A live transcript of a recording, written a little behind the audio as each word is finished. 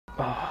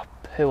Oh,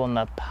 poo on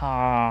the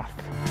path.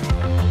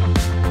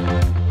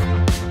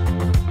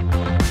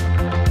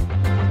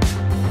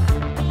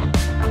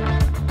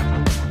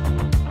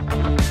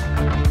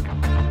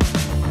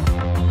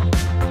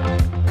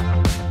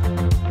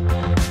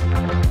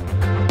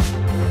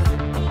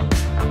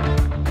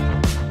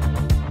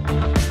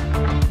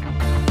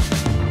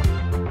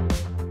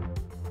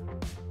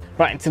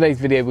 Right, in today's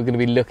video we're going to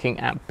be looking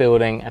at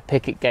building a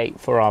picket gate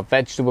for our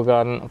vegetable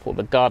garden, for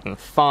the garden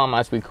farm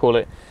as we call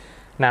it.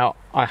 Now,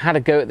 I had a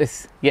go at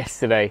this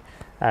yesterday,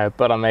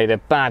 but I made a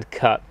bad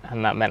cut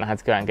and that meant I had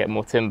to go out and get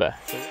more timber.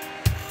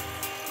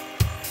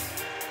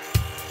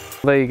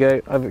 There you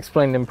go, I've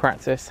explained in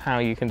practice how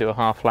you can do a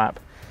half lap.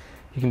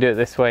 You can do it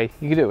this way,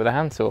 you can do it with a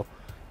handsaw, you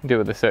can do it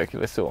with a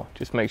circular saw.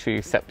 Just make sure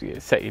you set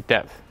your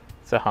depth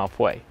to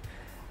halfway.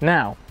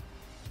 Now,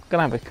 I'm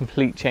going to have a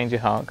complete change of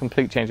heart,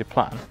 complete change of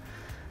plan,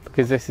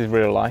 because this is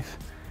real life,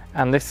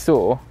 and this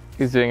saw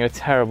is doing a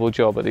terrible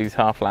job at these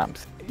half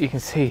laps. You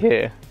can see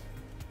here,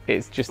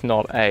 it's just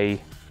not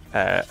a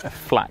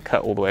flat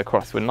cut all the way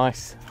across. We're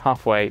nice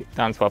halfway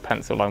down to our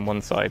pencil line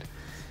one side,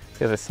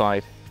 the other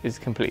side is a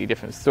completely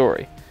different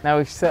story. Now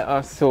we've set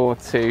our saw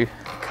to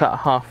cut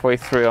halfway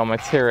through our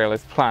material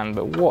as planned,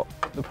 but what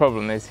the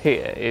problem is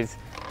here is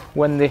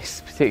when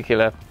this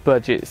particular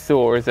budget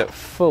saw is at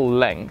full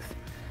length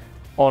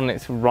on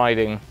its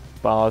riding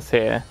bars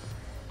here,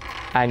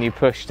 and you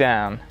push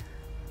down,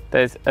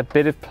 there's a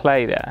bit of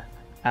play there,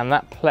 and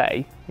that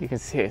play, you can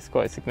see it's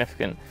quite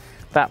significant,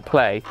 that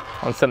play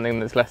on something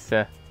that's less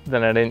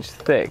than an inch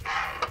thick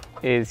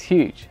is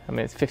huge. I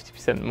mean, it's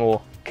 50%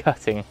 more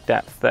cutting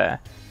depth there.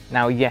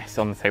 Now yes,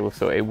 on the table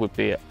saw it would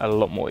be a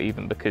lot more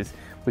even because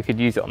we could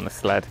use it on the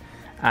sled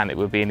and it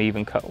would be an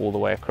even cut all the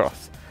way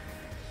across.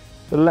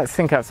 But let's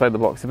think outside the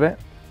box a bit,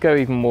 go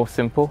even more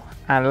simple,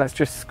 and let's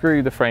just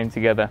screw the frame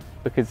together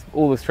because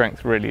all the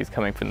strength really is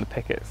coming from the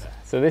pickets.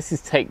 So this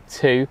is take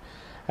two.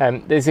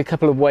 There's a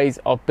couple of ways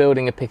of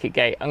building a picket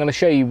gate. I'm going to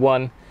show you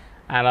one,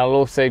 and I'll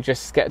also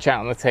just sketch out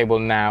on the table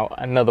now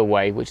another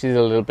way, which is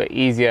a little bit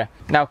easier.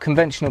 Now,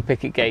 conventional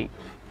picket gate,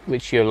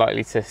 which you're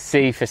likely to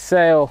see for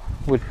sale,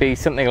 would be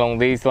something along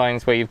these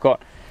lines where you've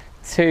got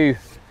two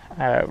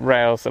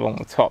rails along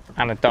the top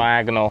and a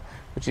diagonal,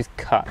 which is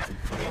cut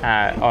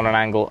on an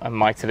angle and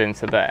mitered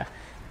into there.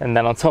 And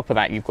then on top of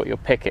that, you've got your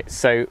pickets.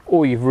 So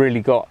all you've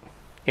really got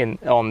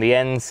on the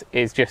ends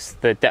is just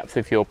the depth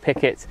of your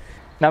picket.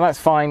 Now that's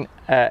fine,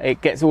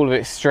 it gets all of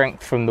its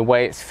strength from the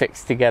way it's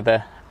fixed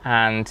together,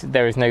 and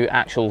there is no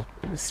actual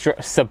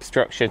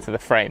substructure to the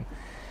frame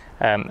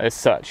as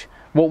such.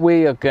 What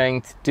we are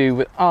going to do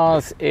with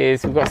ours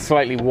is, we've got a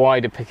slightly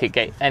wider picket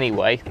gate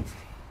anyway.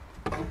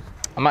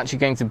 I'm actually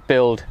going to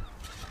build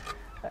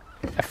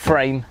a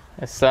frame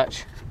as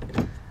such,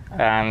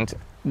 and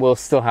we'll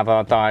still have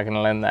our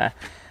diagonal in there.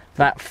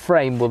 That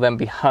frame will then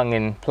be hung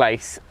in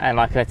place, and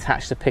I can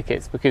attach the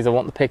pickets because I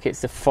want the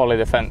pickets to follow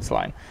the fence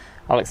line.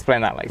 I'll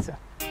explain that later.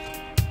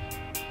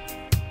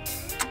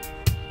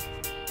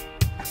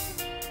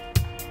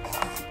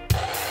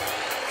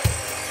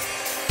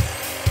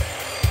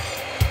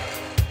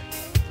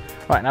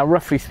 Right, now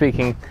roughly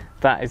speaking,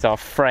 that is our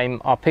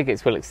frame. Our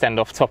pickets will extend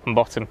off top and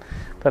bottom,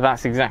 but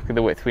that's exactly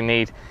the width we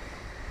need.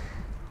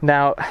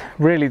 Now,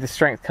 really the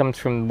strength comes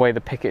from the way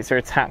the pickets are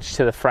attached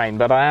to the frame,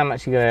 but I am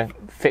actually going to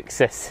fix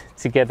this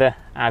together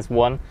as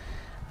one,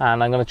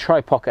 and I'm going to try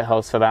pocket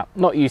holes for that.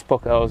 Not use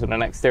pocket holes on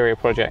an exterior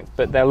project,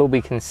 but they'll all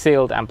be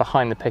concealed and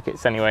behind the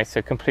pickets anyway,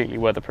 so completely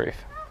weatherproof.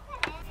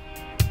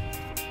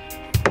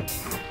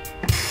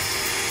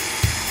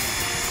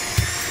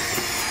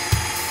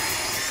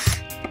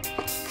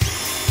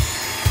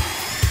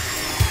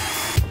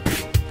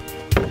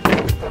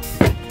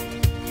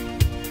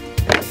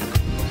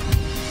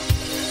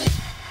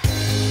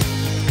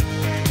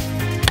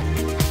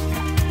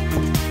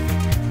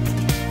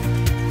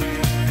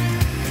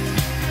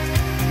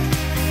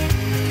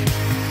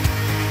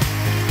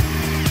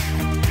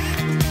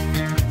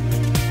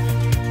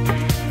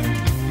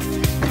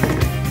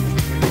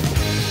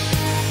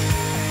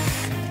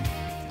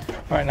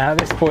 Right, now at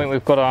this point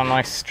we've got our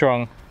nice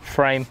strong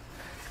frame,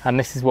 and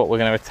this is what we're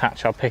going to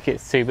attach our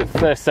pickets to. But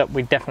first up,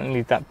 we definitely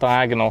need that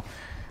diagonal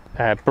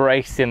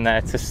brace in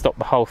there to stop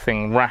the whole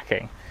thing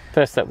racking.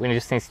 First up, we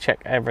just need to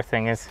check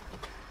everything is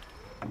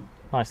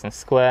nice and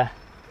square,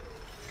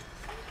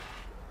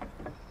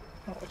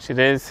 which it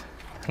is.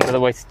 Another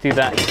way to do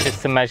that is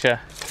just to measure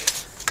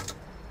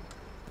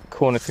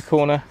corner to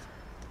corner.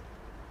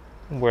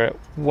 We're at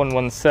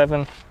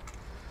 117,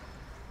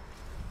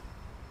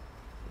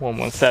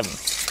 117.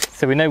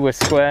 So we know we're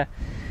square,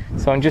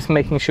 so I'm just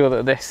making sure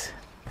that this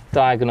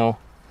diagonal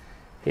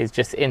is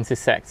just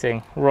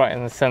intersecting right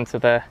in the center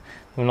there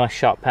with a nice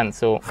sharp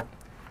pencil.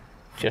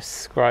 Just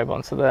scribe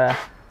onto there.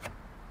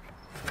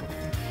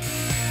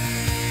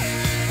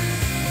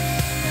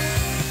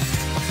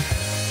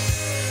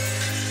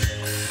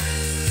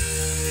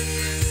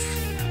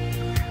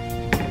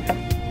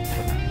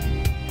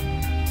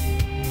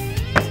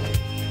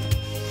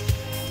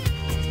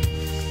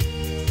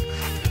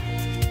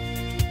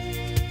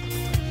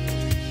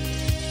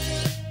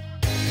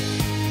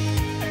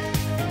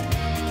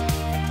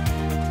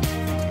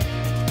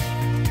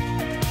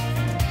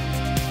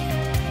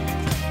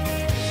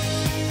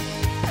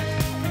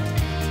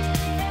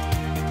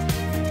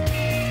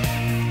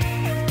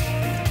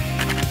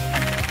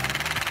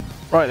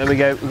 Right, there we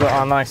go. We've got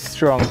our nice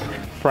strong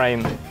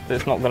frame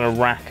that's not going to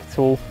rack at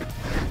all.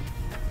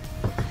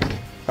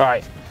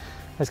 Right,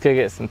 let's go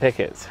get some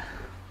pickets.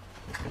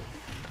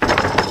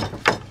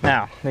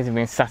 Now, these have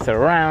been sat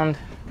around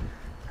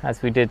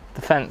as we did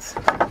the fence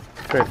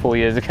 3 or 4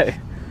 years ago.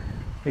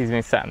 These have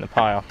been sat in the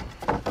pile.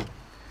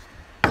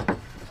 So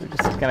we're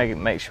just going to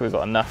make sure we've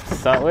got enough to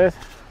start with.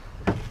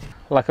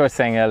 Like I was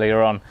saying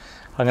earlier on,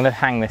 I'm going to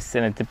hang this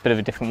in a bit of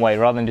a different way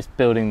rather than just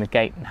building the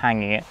gate and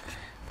hanging it,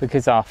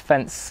 because our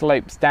fence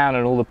slopes down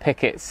and all the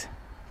pickets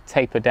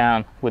taper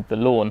down with the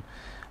lawn.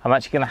 I'm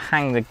actually going to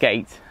hang the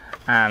gate,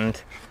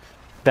 and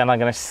then I'm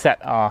going to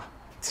set our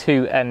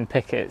 2 end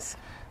pickets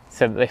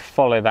so that they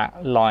follow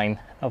that line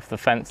of the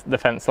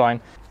fence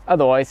line.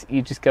 Otherwise,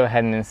 you just go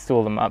ahead and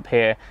install them up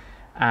here,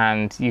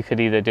 and you could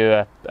either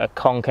do a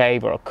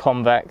concave or a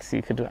convex.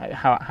 You could,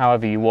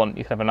 however you want.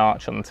 You could have an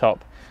arch on the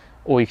top,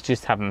 or you could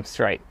just have them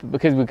straight. But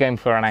because we're going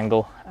for an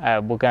angle,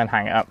 we'll go and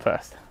hang it up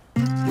first.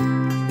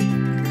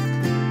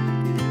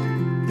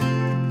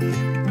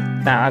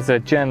 Now, as a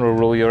general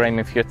rule, you're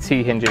aiming for your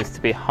T-hinges to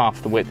be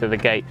half the width of the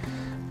gate,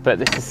 but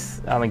this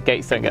is, I mean,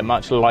 gates don't get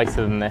much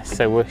lighter than this,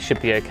 so we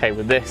should be okay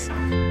with this.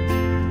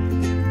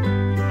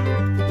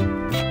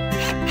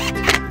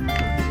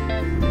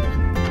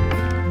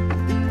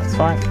 That's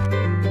fine.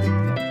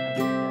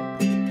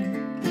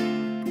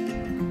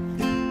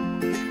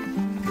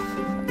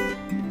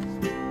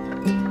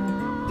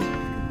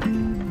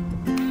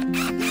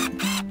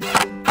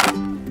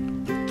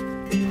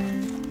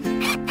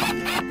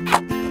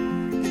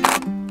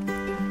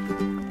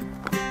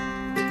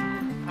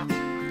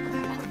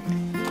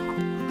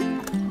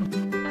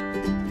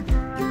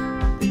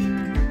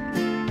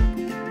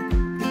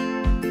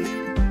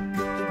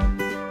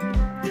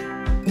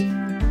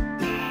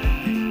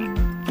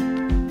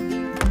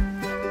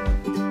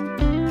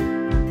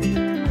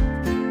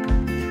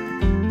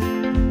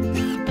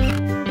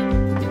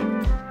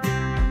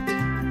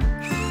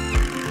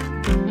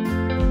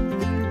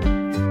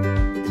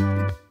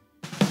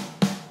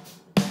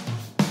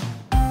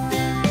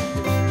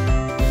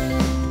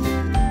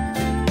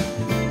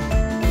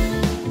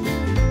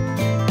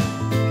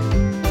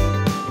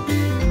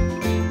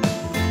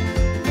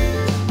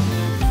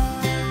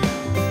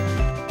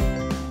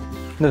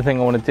 Another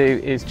thing I want to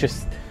do is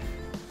just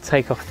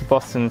take off the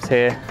bottoms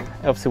here.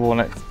 Obviously we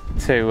want it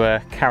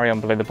to carry on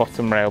below the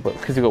bottom rail, but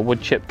because we've got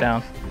wood chip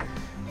down,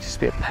 it's just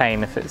be a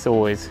pain if it's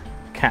always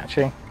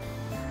catching.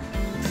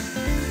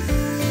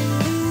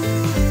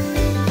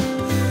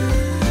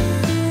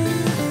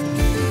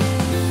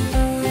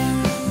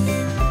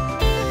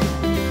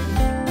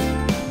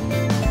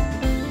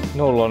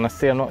 In all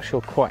honesty, I'm not sure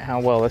quite how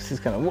well this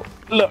is going to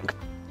look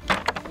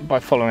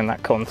by following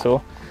that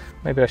contour.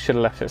 Maybe I should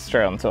have left it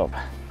straight on top.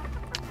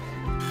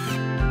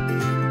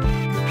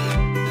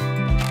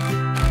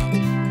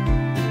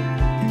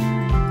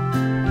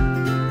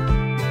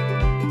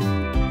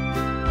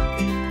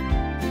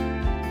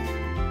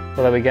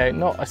 Well, there we go.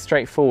 Not a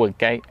straightforward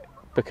gate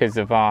because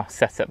of our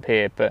setup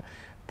here, but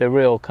the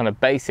real kind of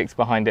basics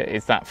behind it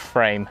is that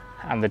frame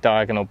and the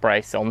diagonal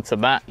brace. Onto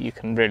that you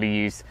can really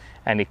use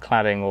any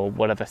cladding or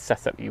whatever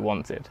setup you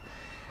wanted.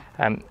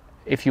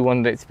 If you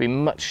wanted it to be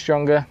much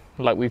stronger,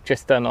 like we've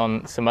just done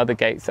on some other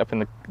gates up in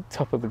the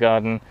top of the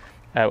garden,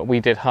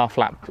 we did half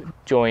lap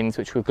joins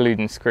which were glued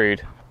and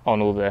screwed on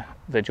all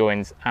the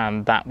joins,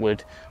 and that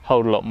would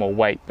hold a lot more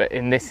weight, but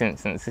in this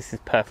instance this is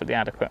perfectly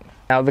adequate.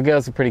 Now the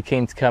girls are pretty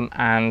keen to come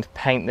and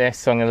paint this,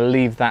 so I'm going to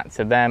leave that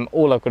to them.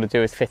 All I've got to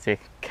do is fit a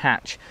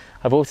catch.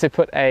 I've also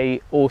put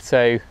a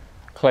auto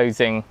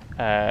closing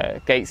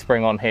gate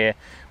spring on here,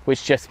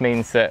 which just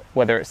means that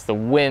whether it's the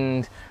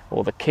wind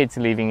or the kids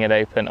leaving it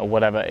open or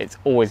whatever, it's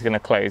always going to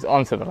close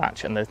onto the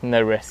latch and there's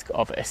no risk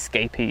of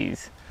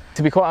escapees.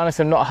 To be quite honest,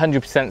 I'm not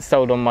 100%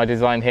 sold on my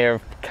design here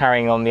of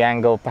carrying on the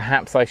angle.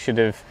 Perhaps I should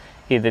have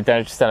either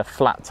just done a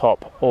flat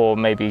top or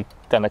maybe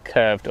done a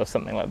curved or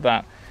something like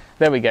that.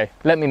 There we go.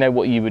 Let me know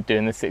what you would do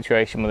in this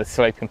situation with a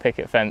sloping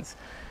picket fence.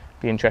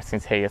 Be interesting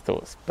to hear your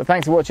thoughts. But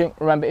thanks for watching.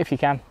 Remember, if you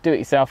can, do it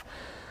yourself,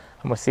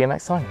 and we'll see you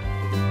next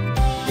time.